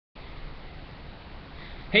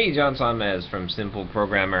Hey, John Sonmez from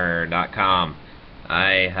SimpleProgrammer.com.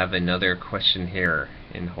 I have another question here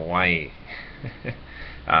in Hawaii.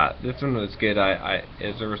 This one was good.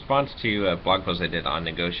 As a response to a blog post I did on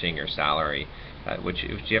negotiating your salary, which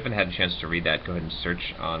if you haven't had a chance to read that, go ahead and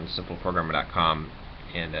search on SimpleProgrammer.com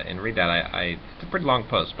and read that. It's a pretty long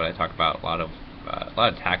post, but I talk about a lot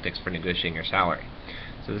of tactics for negotiating your salary.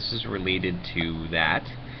 So this is related to that.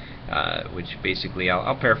 Which basically,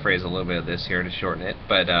 I'll paraphrase a little bit of this here to shorten it,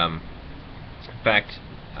 but in fact,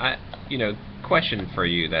 question for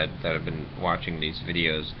you that have been watching these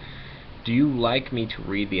videos: do you like me to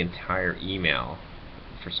read the entire email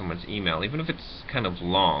for someone's email, even if it's kind of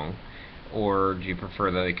long, or do you prefer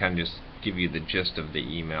that I kind of just give you the gist of the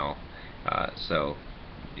email? So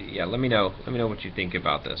yeah, let me know what you think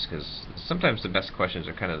about this, because sometimes the best questions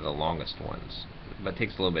are kind of the longest ones, but it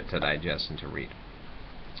takes a little bit to digest and to read.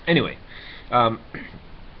 Anyway,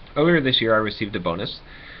 earlier this year I received a bonus.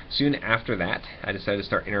 Soon after that, I decided to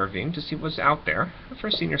start interviewing to see what's out there for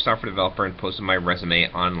a senior software developer and posted my resume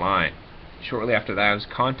online. Shortly after that, I was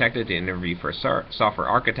contacted to interview for a software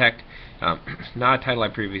architect, not a title I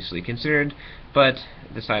previously considered, but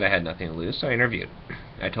decided I had nothing to lose, so I interviewed.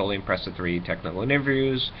 I totally impressed the 3 technical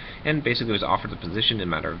interviews, and basically was offered the position in a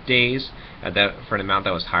matter of days for an amount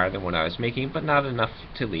that was higher than what I was making, but not enough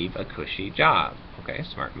to leave a cushy job. Okay,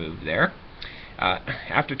 smart move there.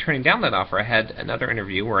 After turning down that offer, I had another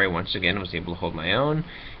interview where I once again was able to hold my own,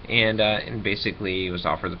 and basically was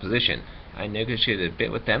offered the position. I negotiated a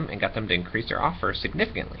bit with them and got them to increase their offer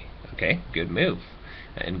significantly. Okay, good move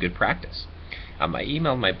and good practice. I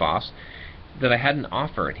emailed my boss that I had an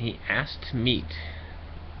offer and he asked to meet.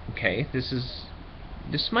 Okay,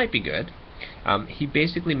 this might be good. He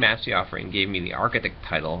basically matched the offer and gave me the architect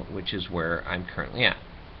title, which is where I'm currently at.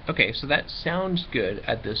 Okay, so that sounds good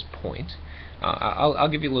at this point. I'll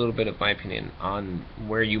give you a little bit of my opinion on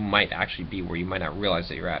where you might actually be, where you might not realize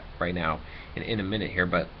that you're at right now in a minute here,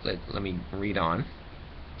 but let me read on.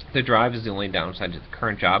 The drive is the only downside to the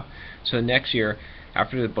current job, so next year,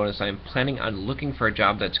 after the bonus, I'm planning on looking for a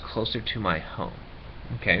job that's closer to my home.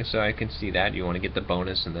 Okay, so I can see that you want to get the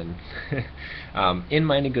bonus, and then in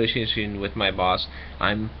my negotiation with my boss,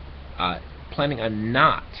 I'm planning on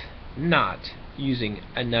not using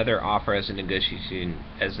another offer as a negotiation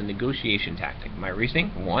tactic. My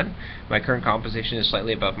reasoning: 1, my current compensation is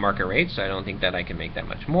slightly above market rate, so I don't think that I can make that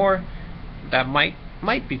much more. That might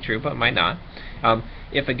be true, but might not.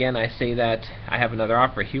 If again I say that I have another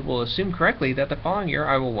offer, he will assume correctly that the following year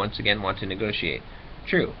I will once again want to negotiate.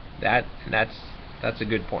 True. That's a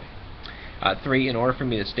good point. 3, in order for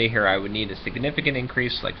me to stay here, I would need a significant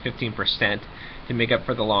increase, like 15%, to make up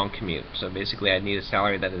for the long commute. So basically, I'd need a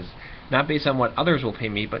salary that is not based on what others will pay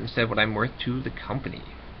me, but instead what I'm worth to the company.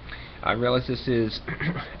 I realize this is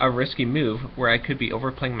a risky move where I could be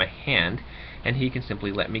overplaying my hand and he can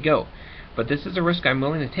simply let me go. But this is a risk I'm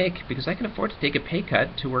willing to take because I can afford to take a pay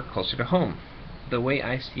cut to work closer to home. The way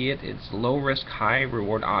I see it, it's low risk, high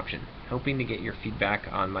reward option. Hoping to get your feedback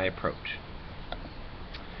on my approach.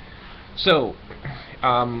 So,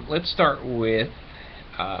 let's start with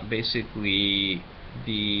basically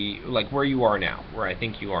where you are now, where I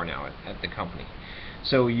think you are now at the company.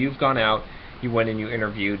 So you've gone out, you went and you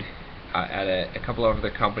interviewed at a couple of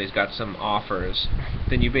other companies, got some offers.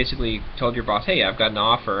 Then you basically told your boss, hey, I've got an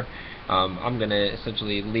offer. I'm going to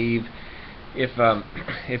essentially leave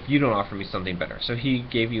if you don't offer me something better. So he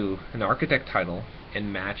gave you an architect title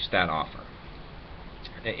and matched that offer.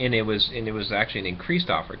 And it was actually an increased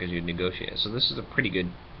offer because you negotiated. So this is a pretty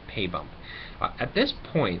good pay bump. At this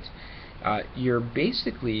point, you're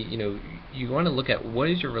basically, you want to look at what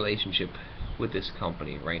is your relationship with this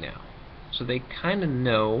company right now. So they kind of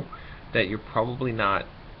know that you're probably not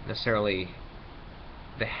necessarily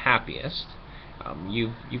the happiest.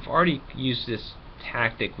 You've already used this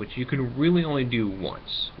tactic, which you can really only do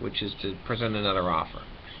once, which is to present another offer.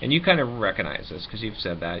 And you kind of recognize this because you've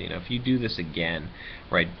said that, if you do this again,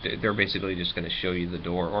 right, they're basically just going to show you the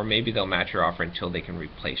door, or maybe they'll match your offer until they can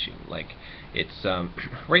replace you. Like, it's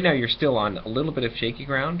right now you're still on a little bit of shaky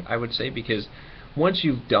ground, I would say, because once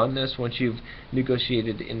you've done this, once you've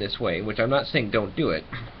negotiated in this way, which I'm not saying don't do it,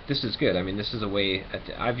 this is good. I mean, this is a way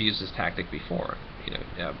I've used this tactic before,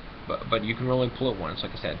 but you can only pull it once,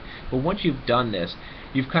 like I said. But once you've done this,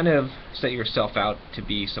 you've kind of set yourself out to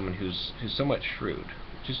be someone who's somewhat shrewd.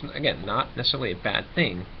 Which is, again, not necessarily a bad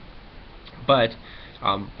thing, but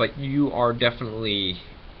you are definitely,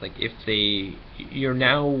 like, you're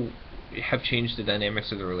now have changed the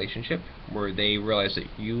dynamics of the relationship, where they realize that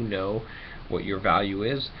what your value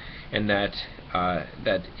is, and that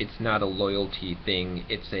that it's not a loyalty thing.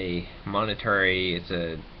 It's a monetary. It's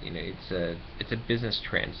a business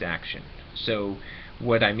transaction. So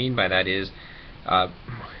what I mean by that is,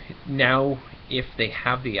 now if they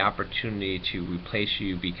have the opportunity to replace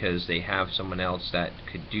you because they have someone else that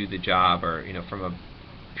could do the job, or from a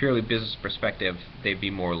purely business perspective, they'd be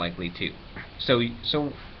more likely to.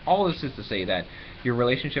 So all this is to say that your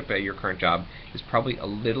relationship at your current job is probably a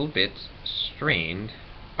little bit strained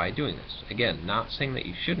by doing this. Again, not saying that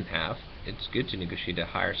you shouldn't have. It's good to negotiate a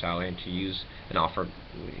higher salary and to use an offer,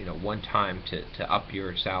 one time to up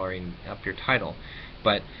your salary and up your title,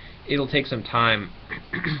 but it'll take some time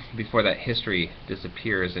before that history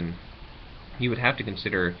disappears, and you would have to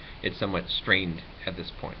consider it somewhat strained at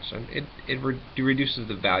this point. So it reduces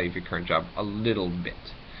the value of your current job a little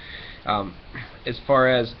bit. As far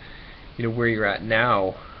as where you're at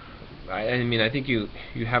now, I think you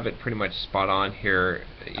have it pretty much spot on here.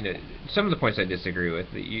 Some of the points I disagree with.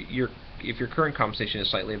 If your current compensation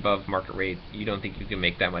is slightly above market rate, you don't think you can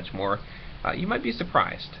make that much more. You might be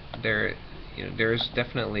surprised. There's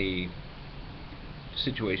definitely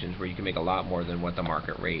situations where you can make a lot more than what the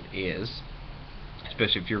market rate is,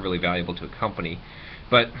 especially if you're really valuable to a company.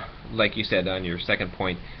 But like you said on your second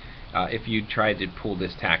point, if you tried to pull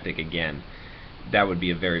this tactic again, that would be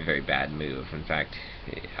a very, very bad move. In fact,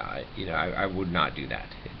 I would not do that.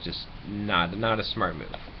 It's just not a smart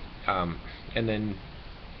move. And then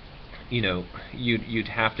you'd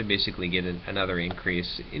have to basically get another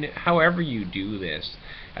increase. However you do this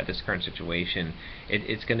at this current situation,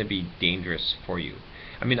 it's going to be dangerous for you.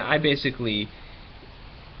 I basically,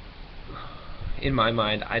 in my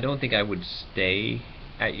mind, I don't think I would stay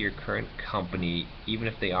at your current company even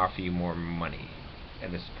if they offer you more money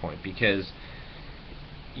at this point, because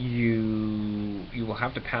you will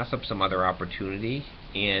have to pass up some other opportunity,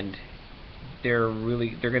 and they're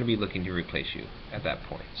going to be looking to replace you at that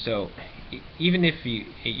point. So even if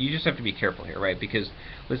you just have to be careful here, right? Because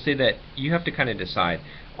let's say that you have to kind of decide,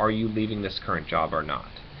 are you leaving this current job or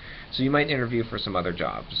not? So you might interview for some other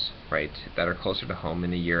jobs, right, that are closer to home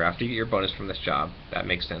in a year after you get your bonus from this job. That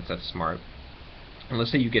makes sense. That's smart. And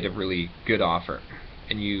let's say you get a really good offer,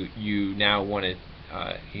 and you now want to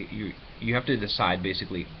you have to decide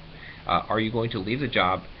basically, are you going to leave the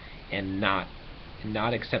job and not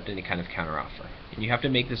accept any kind of counteroffer? And you have to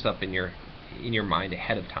make this up in your mind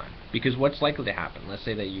ahead of time, because what's likely to happen? Let's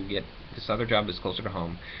say that you get this other job that's closer to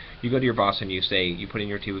home. You go to your boss and you put in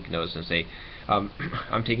your 2-week notice and say,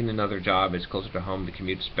 I'm taking another job. It's closer to home. The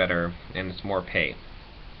commute's better and it's more pay.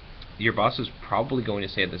 Your boss is probably going to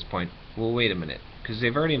say at this point, well, wait a minute, because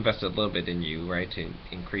they've already invested a little bit in you, right, to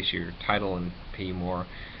increase your title and pay you more.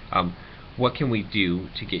 What can we do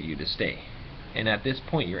to get you to stay? And at this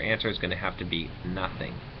point, your answer is going to have to be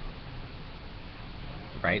nothing,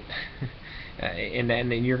 right? and then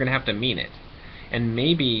you're going to have to mean it. And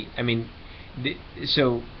maybe,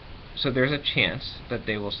 so there's a chance that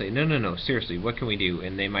they will say, no, seriously, what can we do?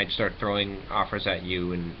 And they might start throwing offers at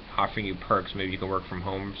you and offering you perks. Maybe you can work from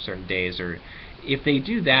home certain days, or if they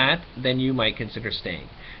do that, then you might consider staying.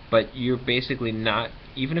 But you're basically not,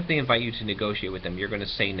 even if they invite you to negotiate with them, you're going to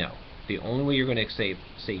say no. The only way you're going to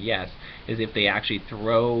say yes is if they actually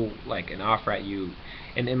throw like an offer at you.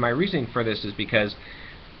 And my reasoning for this is because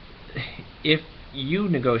if you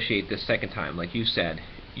negotiate the second time, like you said,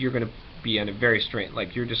 you're going to be on a very straight,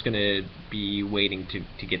 like you're just going to be waiting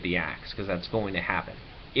to get the axe, because that's going to happen.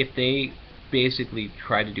 If they basically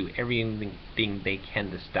try to do everything they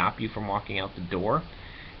can to stop you from walking out the door,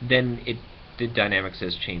 then the dynamics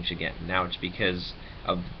has changed again. Now it's because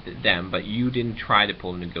of them, but you didn't try to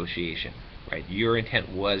pull a negotiation, right? Your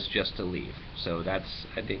intent was just to leave. So that's,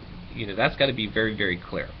 I think, that's got to be very, very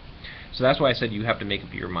clear. So that's why I said you have to make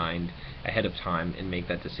up your mind ahead of time and make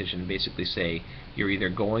that decision. Basically say you're either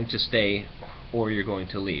going to stay or you're going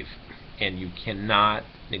to leave, and you cannot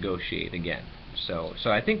negotiate again. So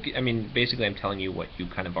I think, basically I'm telling you what you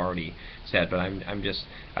kind of already said, but I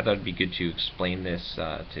thought it'd be good to explain this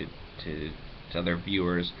to other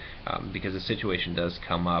viewers, because the situation does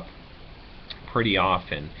come up pretty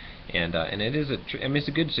often, and it is it's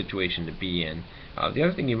a good situation to be in. The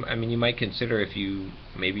other thing you might consider, if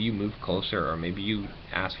maybe you move closer, or maybe you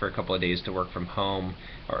ask for a couple of days to work from home,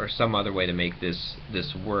 or some other way to make this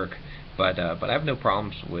work. But I have no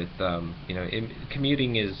problems with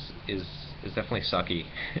commuting is definitely sucky.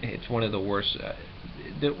 It's one of the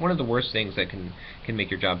worst things that can make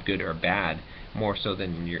your job good or bad, more so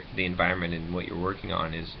than the environment and what you're working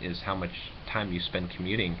on is how much time you spend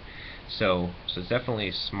commuting. So it's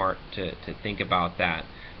definitely smart to think about that.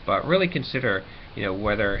 But really consider,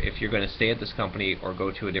 whether if you're going to stay at this company or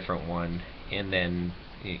go to a different one, and then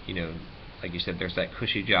you know, like you said, there's that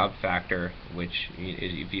cushy job factor, which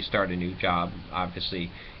if you start a new job,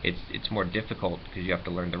 obviously it's more difficult because you have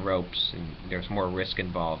to learn the ropes, and there's more risk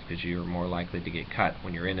involved because you're more likely to get cut.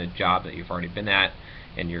 When you're in a job that you've already been at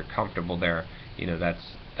and you're comfortable there, you know, that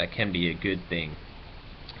can be a good thing.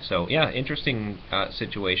 So yeah, interesting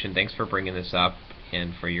situation. Thanks for bringing this up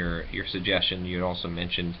and for your suggestion. You had also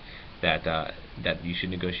mentioned that that you should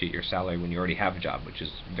negotiate your salary when you already have a job, which is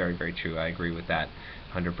very, very true. I agree with that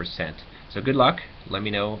 100%. So good luck. Let me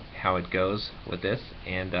know how it goes with this,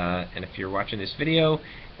 and if you're watching this video,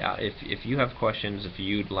 if you have questions, if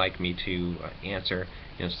you'd like me to answer,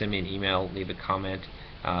 you know, send me an email, leave a comment,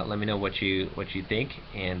 let me know what you think,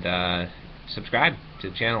 and subscribe to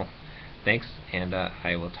the channel. Thanks, and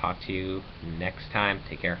I will talk to you next time.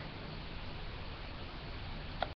 Take care.